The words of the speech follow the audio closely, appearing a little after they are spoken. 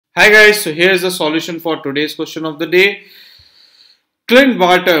Hi guys, so here's the solution for today's question of the day. Clint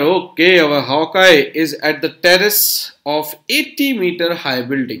Barter, okay, our Hawkeye is at the terrace of 80-meter high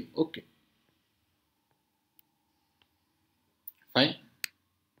building. Okay, fine.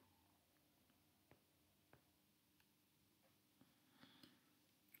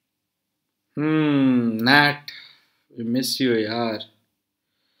 Nat, we miss you, yaar.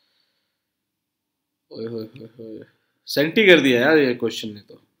 ओए होए होए होए Saint ही कर दिया यार ये question ने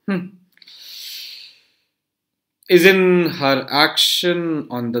तो. Is in her action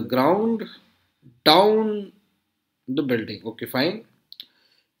on the ground, down the building. Okay, fine.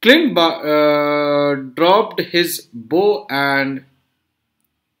 Dropped his bow and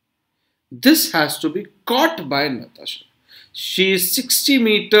this has to be caught by Natasha. She is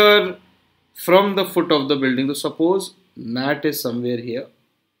 60-meter from the foot of the building. So suppose Nat is somewhere here.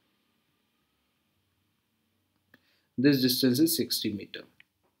 This distance is 60-meter.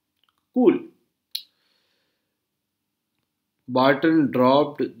 Cool. Barton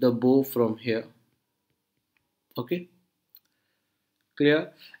dropped the bow from here. Okay.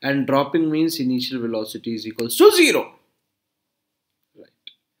 Clear? And dropping means initial velocity is equals to 0.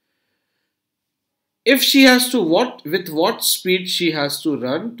 If she has to with what speed she has to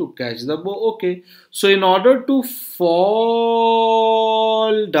run to catch the bow. Okay, so in order to fall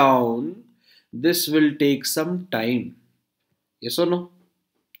down, this will take some time. Yes or no?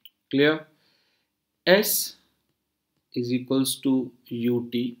 Clear? S is equals to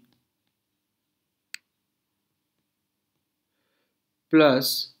ut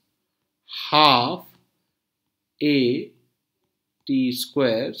plus half a t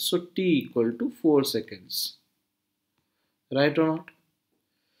square, so t equal to 4 seconds, right or not?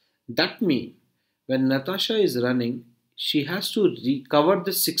 That means when Natasha is running, she has to recover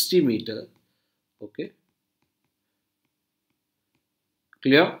the 60-meter. Okay,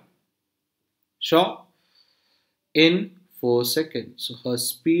 clear? Sure. In 4 seconds, so her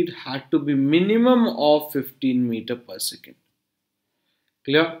speed had to be minimum of 15 meter per second.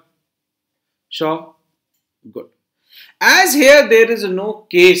 Clear? Sure. Good. As here there is no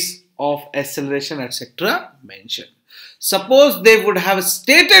case of acceleration etc. mentioned. Suppose they would have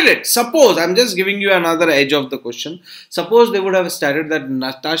stated it. Suppose, I'm just giving you another edge of the question. Suppose they would have stated that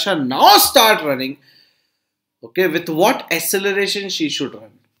Natasha now start running. Okay, with what acceleration she should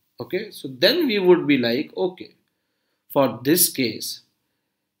run. Okay, so then we would be like, okay, for this case,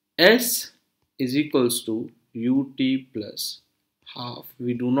 S is equals to ut plus half.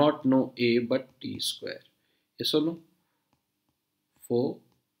 We do not know a but t square. Yes or no? 4,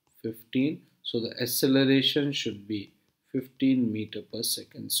 15. So the acceleration should be 15 meter per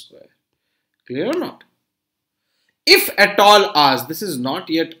second square. Clear or not? If at all asked, this is not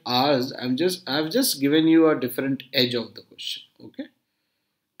yet asked. I've just given you a different edge of the question. Okay,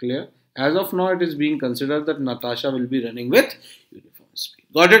 clear? As of now, it is being considered that Natasha will be running with uniform speed.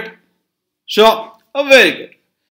 Got it? Sure. Oh, very good.